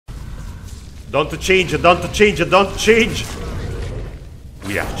Don't change, don't change, don't change!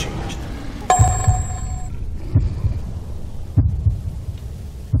 We are changed.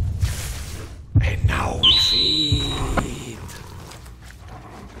 And now we feed.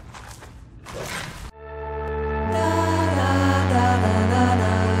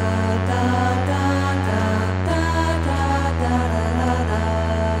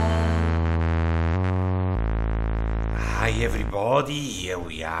 Hi everybody, here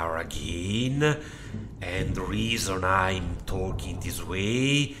we are again, and the reason I'm talking this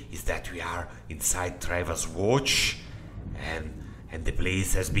way is that we are inside Treva's watch, and the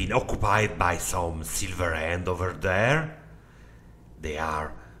place has been occupied by some silver hand over there. They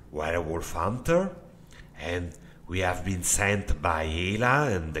are werewolf hunter, and we have been sent by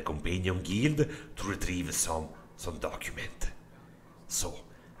Ela and the Companion Guild to retrieve some document. So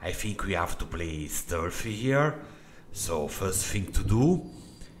I think we have to play stealthy here. So first thing to do,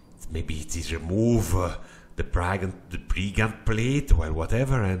 maybe it is remove the brigand plate, well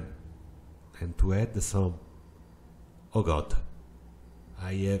whatever, and to add some. Oh god,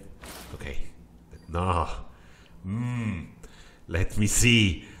 I have. Okay, no. Let me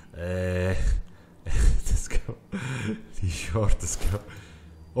see. Let's go. The shortest go.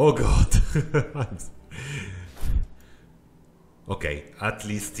 Oh god. Okay, at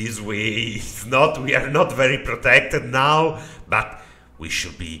least this way it's not. We are not very protected now, but we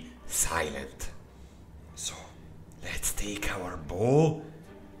should be silent. So let's take our bow.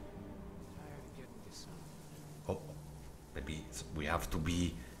 Oh, maybe we have to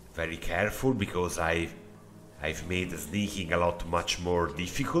be very careful because I've made sneaking a lot much more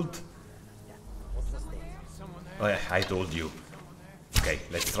difficult. Oh, yeah, I told you. Okay,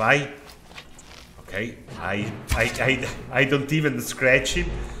 let's try. Okay, I don't even scratch him.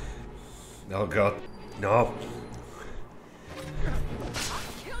 Oh god, no.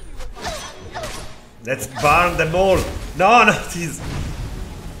 Let's burn them all. No, no, this.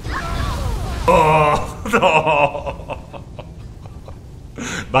 Oh no.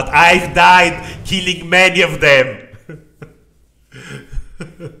 But I've died killing many of them.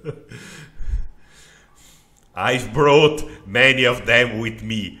 I've brought many of them with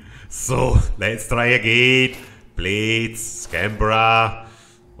me. So let's try again. Plates, Scambra.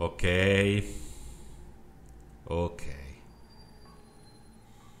 Okay. Okay.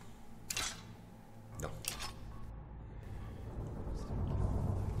 No.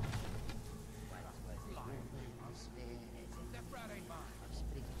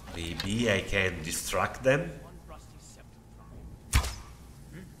 Maybe I can distract them.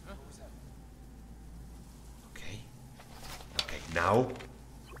 Okay. Okay, now.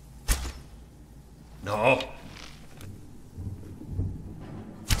 No!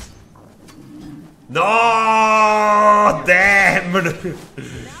 No! Damn!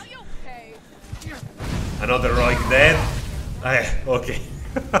 Another rogue dead? Okay.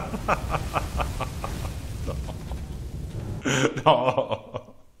 No.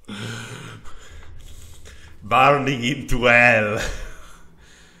 No. Burning into hell.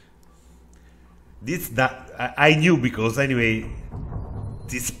 I knew because anyway.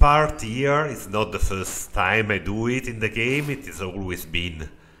 This part here is not the first time I do it in the game, it has always been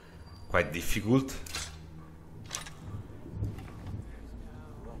quite difficult.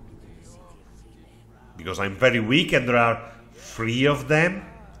 Because I'm very weak and there are 3 of them.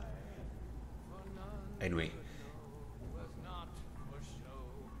 Anyway.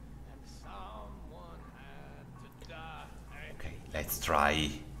 Okay, let's try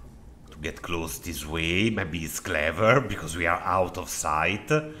get close this way. Maybe it's clever because we are out of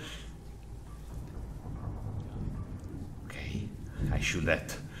sight. Okay, I should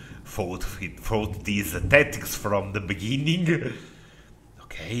have thought these tactics from the beginning.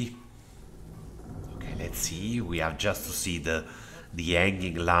 Okay. Okay, let's see. We have just to see the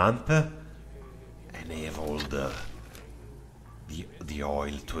hanging lamp, and I have all the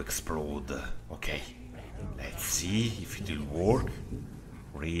oil to explode. Okay, let's see if it will work.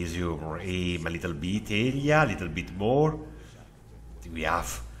 Raise your aim a little bit area, a little bit more. We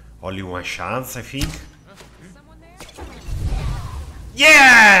have only one chance, I think.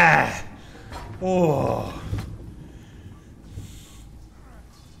 Yeah! Oh.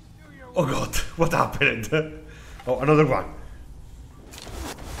 Oh god, what happened? Oh, another one.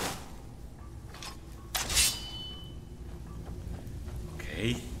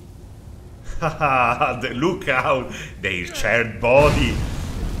 Okay. Haha, look out! Their shared body.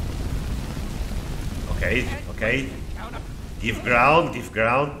 Okay, okay. Give ground, give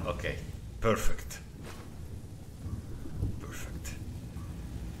ground. Okay, perfect. Perfect.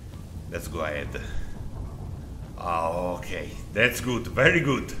 Let's go ahead. Oh, okay, that's good, very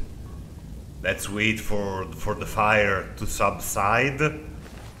good. Let's wait for the fire to subside.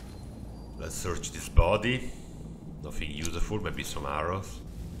 Let's search this body. Nothing useful, maybe some arrows.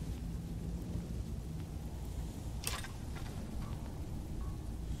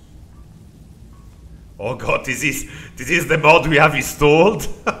 Oh god, this is the mod we have installed.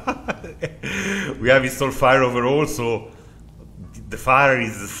 We have installed fire overall, so the fire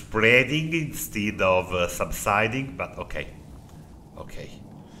is spreading instead of subsiding, but okay. Okay.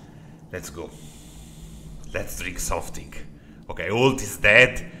 Let's go. Let's drink something. Okay, all this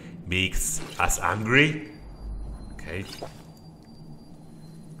dead makes us hungry. Okay.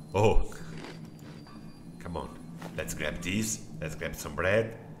 Oh. Come on. Let's grab this. Let's grab some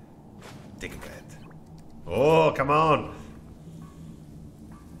bread. Take bread. Oh, come on.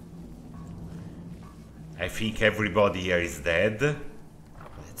 I think everybody here is dead.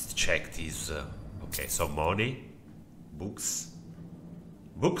 Let's check this. Okay, some money. Books.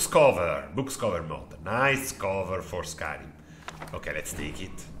 Books cover mod. Nice cover for Skyrim. Okay, let's take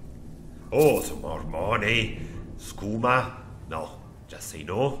it. Oh, some more money. Skooma. No, just say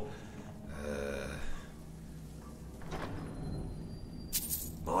no.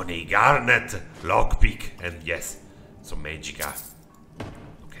 Money, garnet, lockpick, and yes, some magica.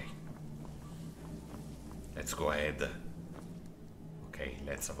 Okay. Let's go ahead. Okay,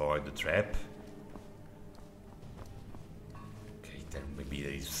 let's avoid the trap. Then maybe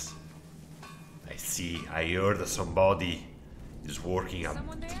there is. I heard somebody is working on.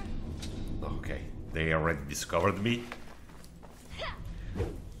 Someone there? Okay, they already discovered me.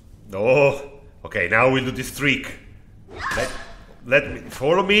 Oh, okay, now we'll do this trick. Let me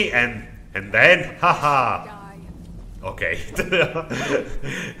follow me and then haha. Okay.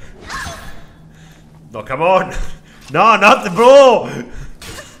 No, come on. No, not the bow.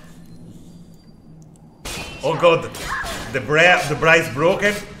 Oh god. The bra is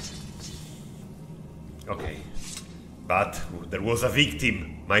broken. Okay. But there was a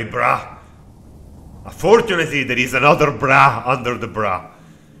victim. My bra. Unfortunately, there is another bra under the bra.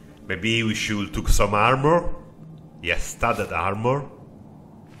 Maybe we should took some armor. Yes, studded armor.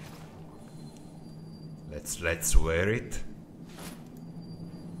 Let's wear it.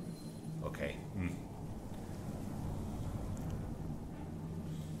 Okay.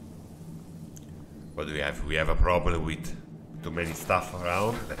 What do we have? We have a problem with too many stuff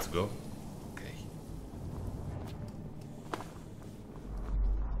around. Let's go. Okay.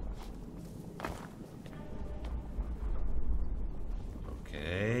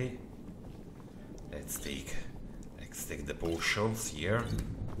 Okay. Let's take the potions here.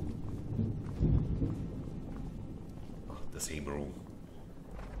 Oh, the same room.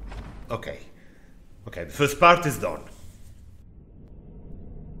 Okay. Okay, the first part is done.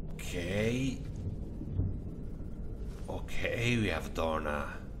 Okay. Okay, we have done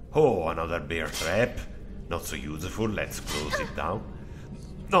oh, another bear trap. Not so useful. Let's close it down.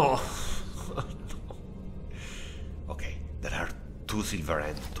 No. Okay, there are 2 silver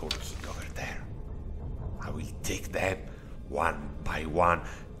end talking over there. I will take them one by one.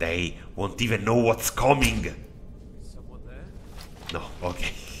 They won't even know what's coming. Someone there? No,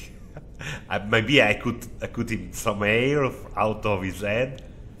 okay. Maybe I could him some air out of his head.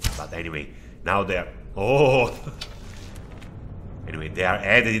 But anyway, now they're... Oh! Anyway, they are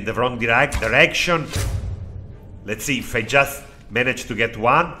headed in the wrong direction. Let's see if I just manage to get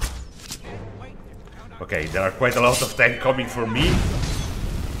one. Okay, there are quite a lot of them coming for me.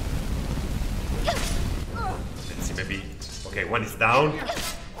 Let's see, maybe... Okay, one is down.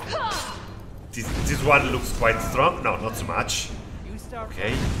 This one looks quite strong. No, not so much.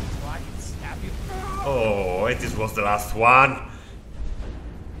 Okay. Oh, and this was the last one.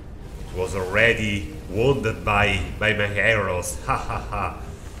 It was already wounded by my arrows. Ha ha ha.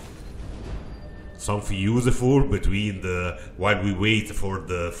 Something useful between the... while we wait for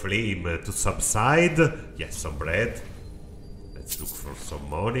the flame to subside. Yes, some bread. Let's look for some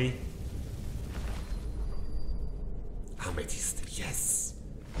money. Amethyst, yes.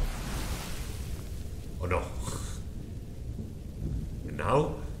 Oh no. And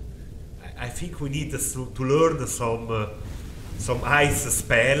now? I think we need to learn some ice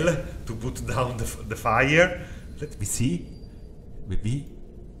spell to put down the fire. Let me see. Maybe?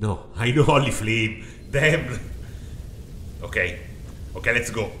 No, I know only flame. Damn. Okay. Okay,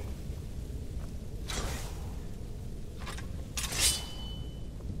 let's go.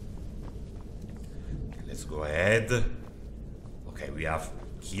 Let's go ahead. Okay, we have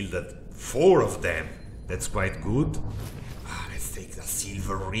killed 4 of them. That's quite good. Let's take the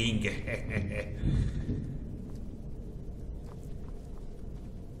silver ring.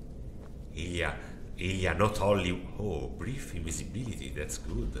 Ilya, not only... Oh, brief invisibility, that's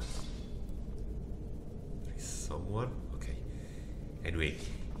good. someone? Okay. Anyway,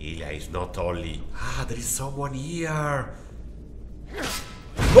 Ilya is not only... Ah, there is someone here!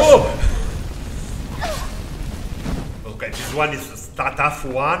 Oh! Okay, this one is a tough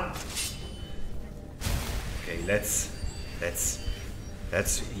one. Okay, let's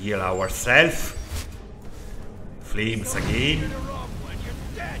heal ourselves. Flames again.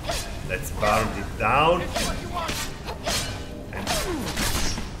 Let's burn it down. And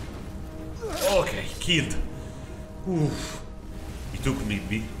okay, killed. Oof. It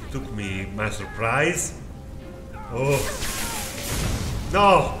took me by surprise. Oh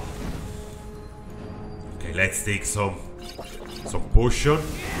no. Okay, let's take some potion.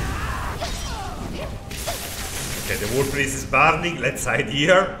 Okay, the whole place is burning. Let's hide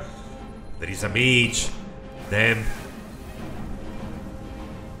here. There is a mage. Damn.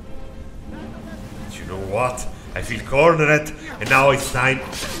 You know what? I feel cornered, and now it's time.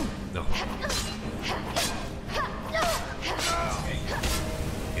 No. Okay.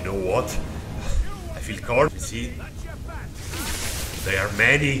 You know what? I feel cornered. See? There are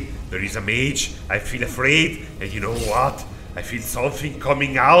many. There is a mage. I feel afraid, and you know what? I feel something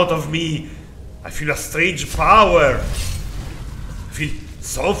coming out of me. I feel a strange power. I feel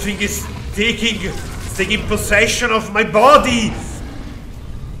something is taking possession of my body.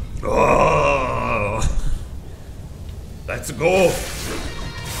 Oh, let's go.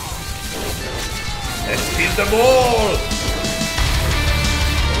 Let's kill them all.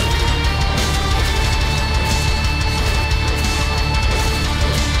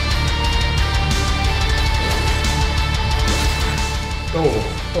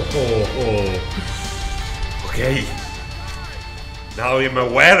 Okay. Now I'm a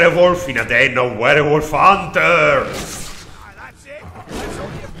werewolf in a den of werewolf hunters. That's it. That's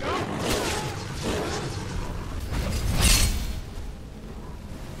all you've got.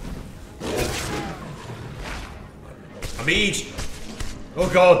 A mage. Oh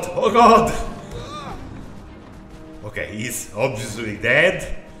god. Oh god. Okay, he's obviously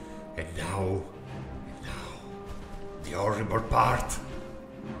dead. And now the horrible part.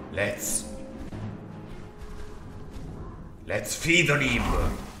 Let's feed on him.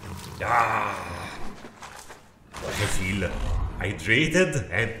 Ah, I feel hydrated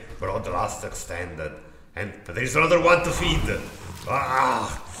and bloodlust extended. And there is another one to feed.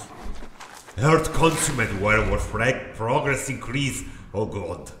 Ah, earth consumed werewolf progress increase. Oh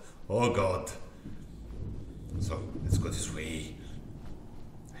god. Oh god. So let's go this way.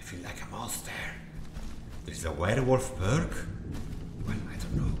 I feel like a monster. There is a werewolf perk? Well, I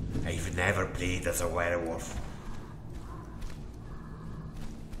don't know. I've never played as a werewolf.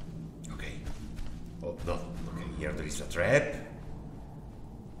 Okay. Oh, no. Okay, here there is a trap.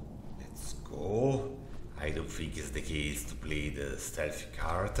 Let's go. I don't think it's the case to play the stealthy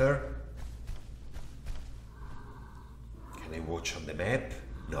character. Can I watch on the map?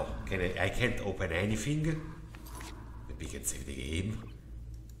 No. I can't open anything. Maybe I can save the game.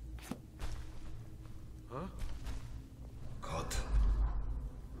 Huh? God.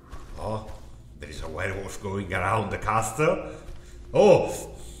 Oh, there is a werewolf going around the castle. Oh!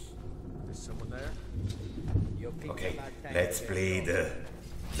 There's someone there. Okay, let's play the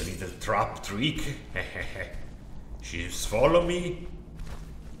little trap trick. She's follow me.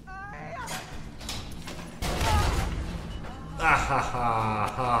 Ah ha ha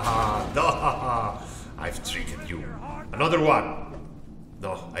ha ha! No, ha, ha. I've tricked you. Another one.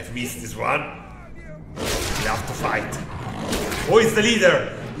 No, I've missed this one. We have to fight. Oh, he's the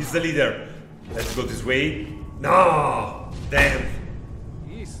leader! He's the leader. Let's go this way. No! Damn!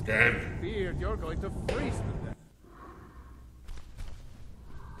 Damn! Beard, you're going to freeze to death.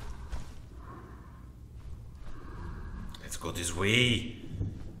 Let's go this way.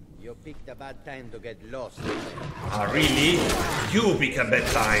 You picked a bad time to get lost. Ah, really? You pick a bad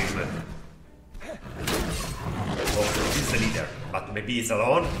time. Oh, he's the leader. But maybe he's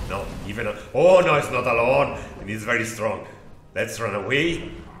alone? No, even... Oh, no, he's not alone. And he's very strong. Let's run away.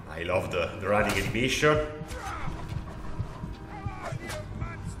 I love the running animation.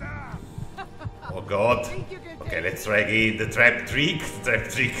 Oh, God. Okay, let's try again the trap trick. Trap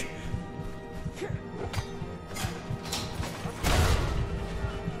trick.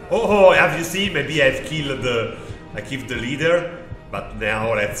 Oh, have you seen? Maybe I killed the leader. But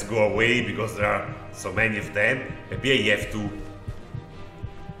now let's go away because there are so many of them. Maybe I have to...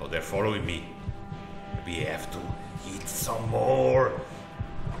 Oh, they're following me. Maybe I have to eat some more.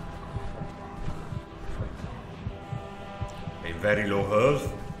 I'm very low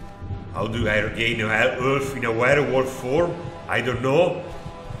health. How do I regain health in a werewolf form? I don't know.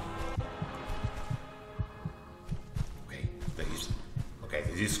 Okay,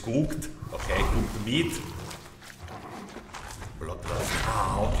 this is cooked. Okay, cooked meat. Bloodlust.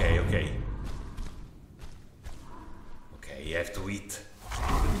 Ah, okay, okay. Okay, you have to eat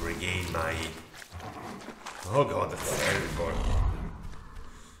to regain my... Oh god, that's terrible.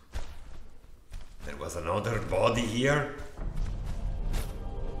 There was another body here.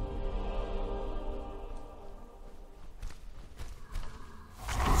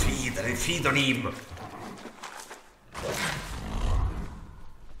 Feed on him.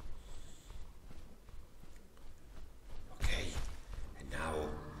 Okay, and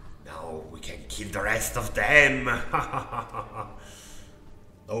now we can kill the rest of them.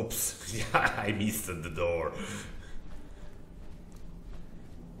 Oops, yeah, I missed the door.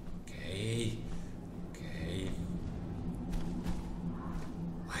 Okay, okay.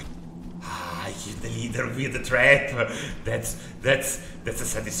 I killed the leader with the trap. That's a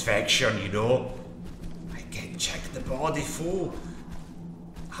satisfaction, you know. I can check the body full.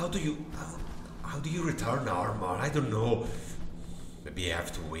 How do you return armor? I don't know. Maybe I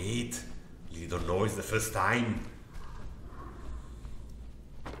have to wait. You don't know, it's the first time.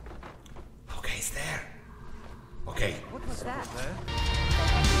 Okay, it's there. Okay. What was that?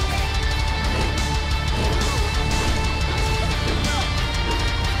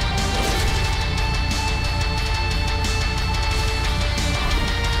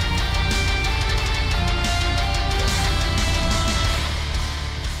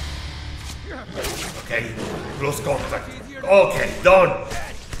 Okay, close contact. Okay, done.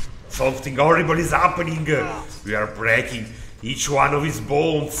 Something horrible is happening. We are breaking each one of his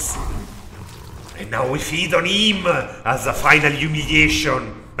bones. And now we feed on him as a final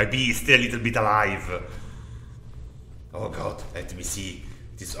humiliation. Maybe he's still a little bit alive. Oh god, let me see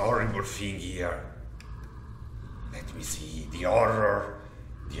this horrible thing here. Let me see the horror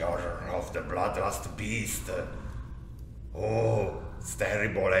of the bloodlust beast. Oh, it's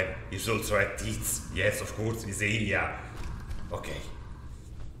terrible, and he's also at teeth. Yes, of course, this area. Okay.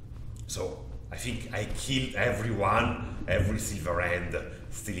 So, I think I killed everyone, every silver hand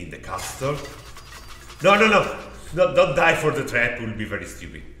still in the castle. No, don't die for the trap, it will be very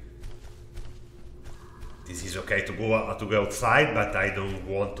stupid. This is okay to go outside, but I don't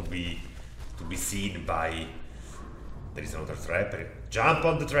want to be seen by... There is another trap. Jump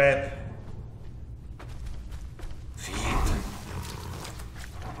on the trap. Feed.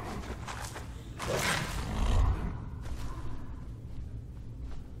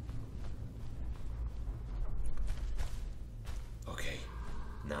 Okay,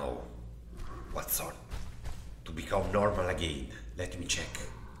 now what's on? To become normal again. Let me check.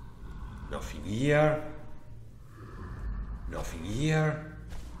 Nothing here. Nothing here.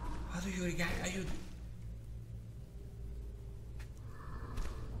 How do you regard? Are you?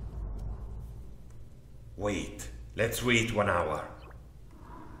 Wait. Let's wait 1 hour.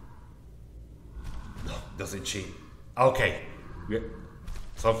 No, doesn't change. Okay.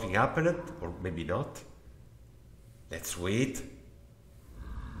 Something happened, or maybe not. Let's wait.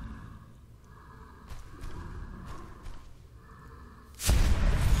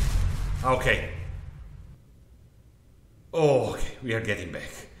 Okay. Oh, okay. We are getting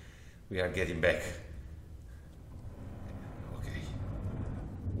back. We are getting back. Okay.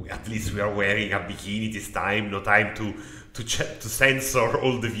 At least we are wearing a bikini this time. No time to censor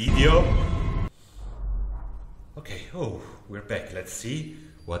all the video. Okay. Oh, we're back. Let's see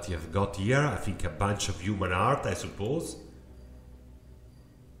what you have got here. I think a bunch of human art, I suppose.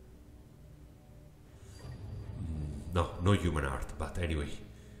 No human art. But anyway.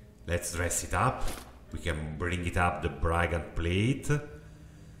 Let's dress it up. We can bring it up the brigand plate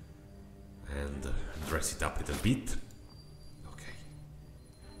and dress it up a little bit. Okay.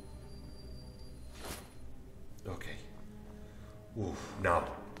 Okay. Ooh, now,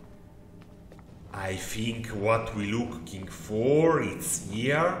 I think what we're looking for is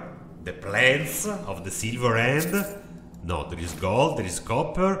here, the plants of the silver end. No, there is gold, there is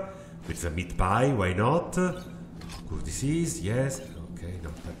copper, there's a meat pie, why not? Good disease, yes. Okay, no,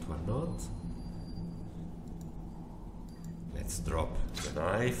 that one not. Let's drop the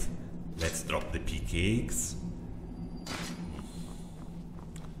knife. Let's drop the pea cakes.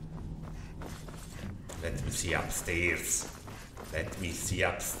 Let me see upstairs. Let me see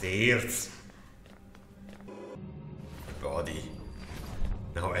upstairs. Body.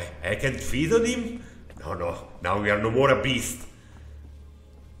 Now I can feed on him? No. Now we are no more a beast.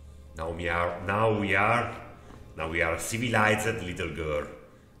 Now we are a civilized little girl.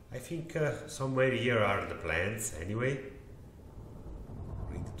 I think somewhere here are the plants anyway.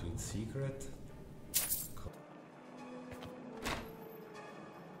 Read the twin secret.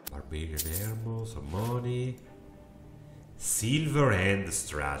 Barbarian ammo, some money. Silver hand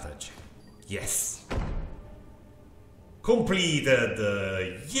strategy. Yes. Completed!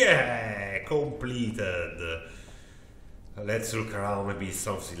 Yeah! Completed! Let's look around, maybe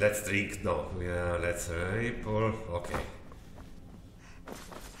something. Let's drink. No, yeah, let's apple. Okay.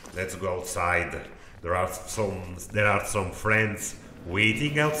 Let's go outside. There are some friends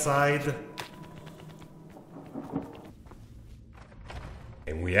waiting outside.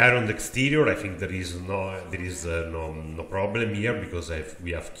 And we are on the exterior. I think there is no problem here because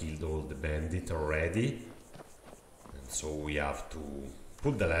we have killed all the bandits already. And so we have to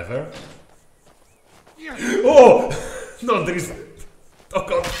pull the lever. Oh! No, there is... Oh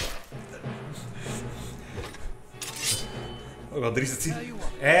god! Oh god, there is a...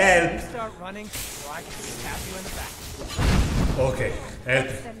 Help! Start running, or I can stab you in the back. Okay, help.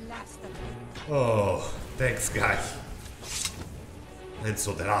 Oh, thanks, guy. And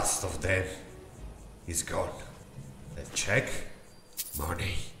so the last of them is gone. Let's check.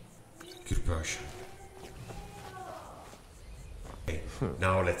 Money. Good version. Okay,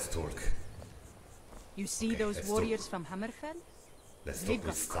 now let's talk. You see those warriors from Hammerfell? Let's They've talk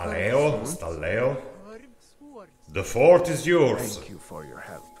with got Staleo. The fort is yours. Thank you for your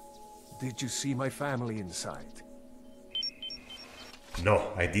help. Did you see my family inside?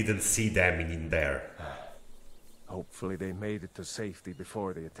 No, I didn't see them in there. Hopefully they made it to safety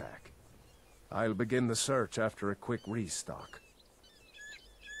before the attack. I'll begin the search after a quick restock.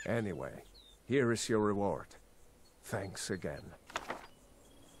 Anyway, here is your reward. Thanks again.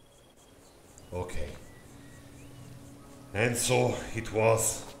 Okay. And so it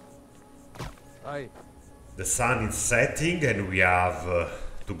was. The sun is setting and we have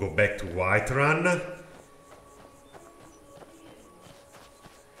to go back to Whiterun.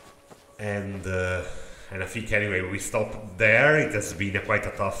 And I think anyway we stopped there. It has been quite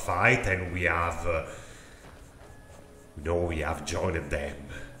a tough fight and we have we have joined them.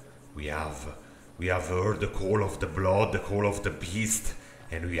 We have heard the call of the blood, the call of the beast,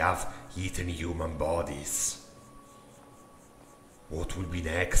 and we have eaten human bodies. What will be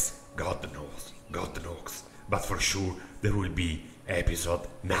next? God knows. God knows. But for sure there will be episode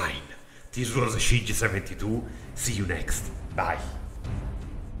 9. This was Shinji 72. See you next. Bye.